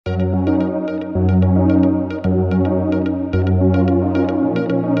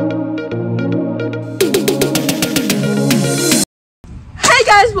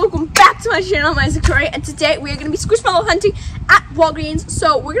my channel, my Victoria, and today we are going to be squishmallow hunting at Walgreens.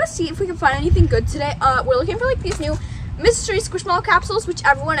 So we're going to see if we can find anything good today. We're looking for like these new mystery squishmallow capsules, which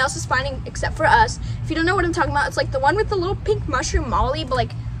everyone else is finding except for us. If you don't know what I'm talking about, it's like the one with the little pink mushroom molly, but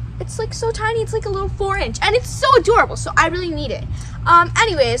like it's like so tiny, it's like a little 4-inch, and it's so adorable, so I really need it.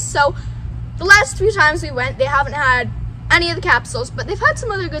 Anyways, so the last 3 times we went, they haven't had any of the capsules, but they've had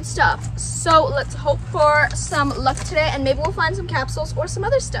some other good stuff. So let's hope for some luck today, and maybe we'll find some capsules or some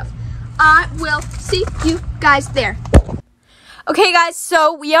other stuff. I will see you guys there. Okay guys,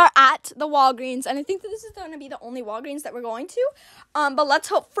 so we are at the Walgreens, and I think that this is going to be the only Walgreens that we're going to. But let's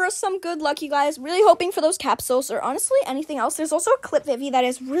hope for some good luck, you guys. Really hoping for those capsules, or honestly anything else. There's also a clip Vivi that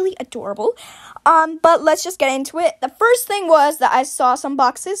is really adorable. But let's just get into it. The first thing was that I saw some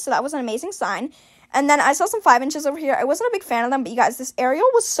boxes, so that was an amazing sign. And then I saw some 5 inches over here. I wasn't a big fan of them, but you guys, this Ariel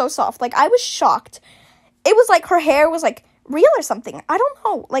was so soft. Like, I was shocked. It was like her hair was like real or something. I don't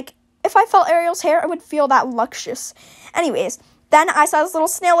know. Like, if I felt Ariel's hair, I would feel that luxurious. Anyways, then I saw this little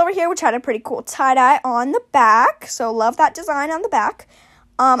snail over here, which had a pretty cool tie-dye on the back. So, love that design on the back.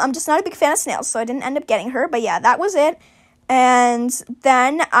 I'm just not a big fan of snails, so I didn't end up getting her. But yeah, that was it. And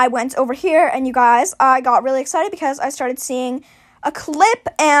then I went over here, and you guys, I got really excited because I started seeing a clip,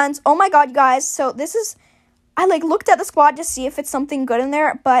 and oh my god, you guys, so this is, I like looked at the squad to see if it's something good in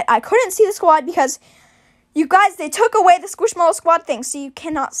there, but I couldn't see the squad because, you guys, they took away the Squishmallow squad thing, so you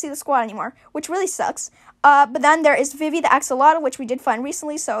cannot see the squad anymore, which really sucks. But then there is Vivi the Axolotl, which we did find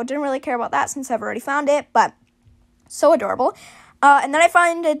recently, so didn't really care about that since I've already found it, but so adorable. And then I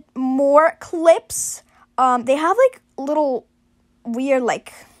found more clips. They have like little weird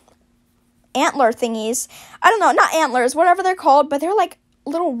like antler thingies. I don't know, not antlers, whatever they're called, but they're like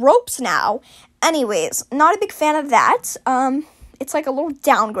little ropes now. Anyways, not a big fan of that. It's like a little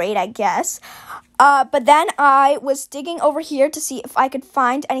downgrade, I guess. But then I was digging over here to see if I could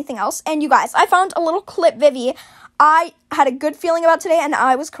find anything else. And you guys, I found a little clip Vivi. I had a good feeling about today, and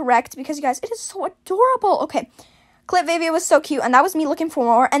I was correct because, you guys, it is so adorable. Okay, clip Vivi was so cute, and that was me looking for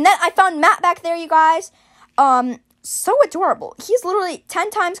more. And then I found Matt back there, you guys. So adorable. He's literally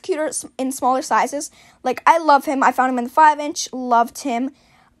 10 times cuter in smaller sizes. Like, I love him. I found him in the 5-inch, loved him.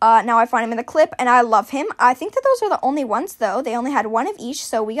 Now I find him in the clip, and I love him. I think that those are the only ones, though. They only had one of each,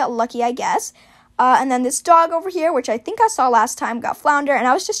 so we got lucky, I guess. And then this dog over here, which I think I saw last time, got flounder, and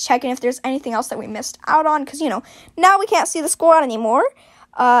I was just checking if there's anything else that we missed out on, because, you know, now we can't see the squad anymore.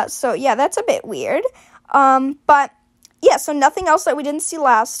 So, yeah, that's a bit weird. But, yeah, so nothing else that we didn't see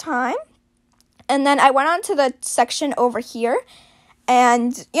last time. And then I went on to the section over here,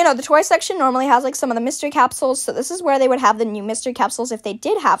 and, you know, the toy section normally has, like, some of the mystery capsules, so this is where they would have the new mystery capsules if they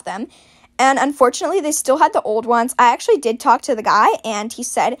did have them, and unfortunately, they still had the old ones. I actually did talk to the guy, and he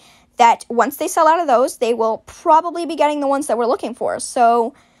said that once they sell out of those, they will probably be getting the ones that we're looking for,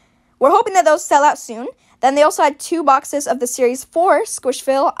 so we're hoping that those sell out soon. Then they also had 2 boxes of the Series 4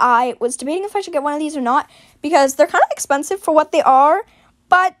 Squishville. I was debating if I should get one of these or not, because they're kind of expensive for what they are,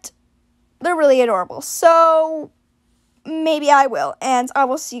 but they're really adorable, so maybe I will, and I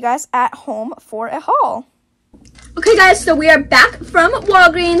will see you guys at home for a haul. Okay, guys, so we are back from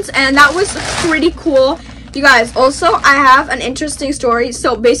Walgreens, and that was pretty cool. You guys, also, I have an interesting story.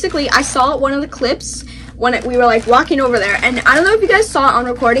 So, basically, I saw one of the clips when we were, like, walking over there, and I don't know if you guys saw it on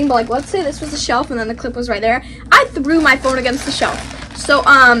recording, but, like, let's say this was the shelf, and then the clip was right there. I threw my phone against the shelf. So,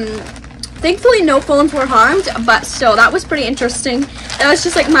 thankfully, no phones were harmed, but still, that was pretty interesting. That was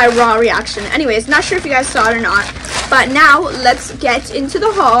just, like, my raw reaction. Anyways, not sure if you guys saw it or not, but now, let's get into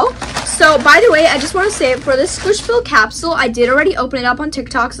the haul. So, by the way, I just want to say, for this Squishville capsule, I did already open it up on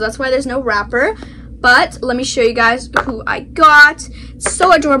TikTok, so that's why there's no wrapper. But, let me show you guys who I got. It's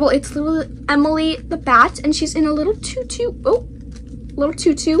so adorable. It's little Emily the Bat, and she's in a little tutu. Oh, little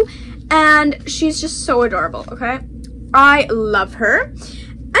tutu. And she's just so adorable, okay? I love her.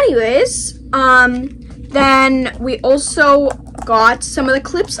 Anyways, then we also got some of the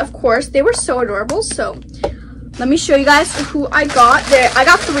clips, of course. They were so adorable, so let me show you guys who I got. I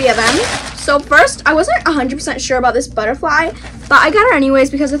got 3 of them. So first, I wasn't 100% sure about this butterfly, but I got her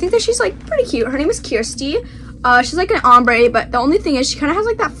anyways because I think that she's, like, pretty cute. Her name is Kirsty. She's, like, an ombre, but the only thing is she kind of has,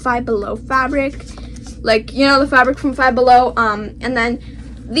 like, that Five Below fabric. Like, you know, the fabric from Five Below. And then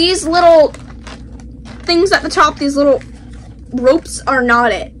these little things at the top, these little ropes are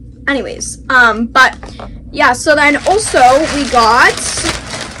not it. Anyways, but yeah, so then also we got,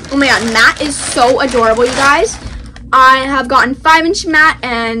 oh my god, Matt is so adorable, you guys. I have gotten 5-inch Matt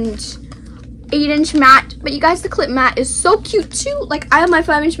and 8-inch Matt, but you guys, the clip Matt is so cute too. Like, I have my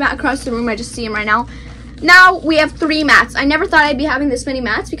 5-inch Matt across the room. I just see him right now. Now we have 3 mats. I never thought I'd be having this many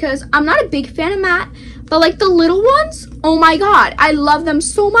mats because I'm not a big fan of Matt, But like the little ones, oh my god, I love them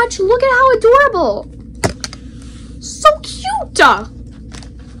so much. Look at how adorable. So cute.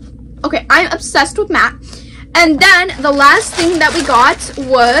 Okay, I'm obsessed with Matt. And then the last thing that we got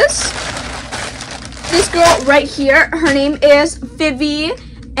was this girl right here. Her name is Vivi,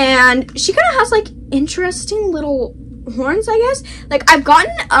 and she kind of has like interesting little horns, I guess. Like I've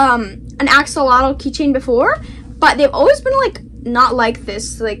gotten an axolotl keychain before, but they've always been like not like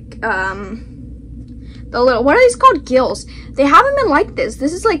this, like the little, what are these called, gills. They haven't been like this.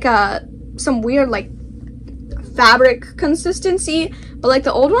 This is like some weird like fabric consistency, but like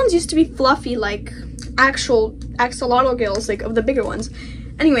the old ones used to be fluffy like actual axolotl gills, like of the bigger ones.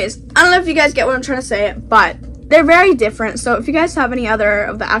 Anyways, I don't know if you guys get what I'm trying to say, but they're very different. So if you guys have any other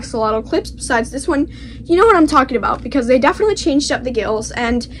of the axolotl clips besides this one, you know what I'm talking about, because they definitely changed up the gills.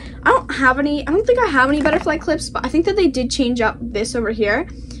 And I don't think I have any butterfly clips, but I think that they did change up this over here,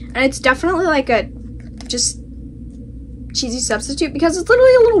 and it's definitely like a just cheesy substitute because it's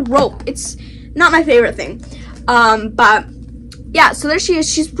literally a little rope. It's not my favorite thing, but yeah, so there she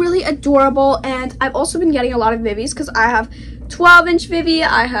is. She's really adorable, and I've also been getting a lot of Vivies because I have 12-inch Vivi.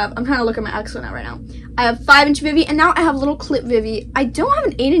 I'm trying to look at my Exonet right now. I have 5-inch Vivi, and now I have little clip Vivi. I don't have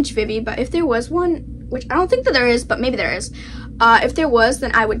an 8-inch Vivi, but if there was one, which I don't think that there is, but maybe there is. If there was,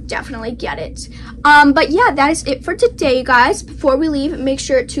 then I would definitely get it. But yeah, that is it for today, guys. Before we leave, make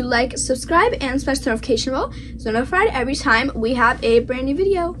sure to like, subscribe, and smash the notification bell so you're notified every time we have a brand new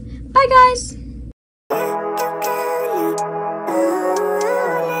video. Bye, guys!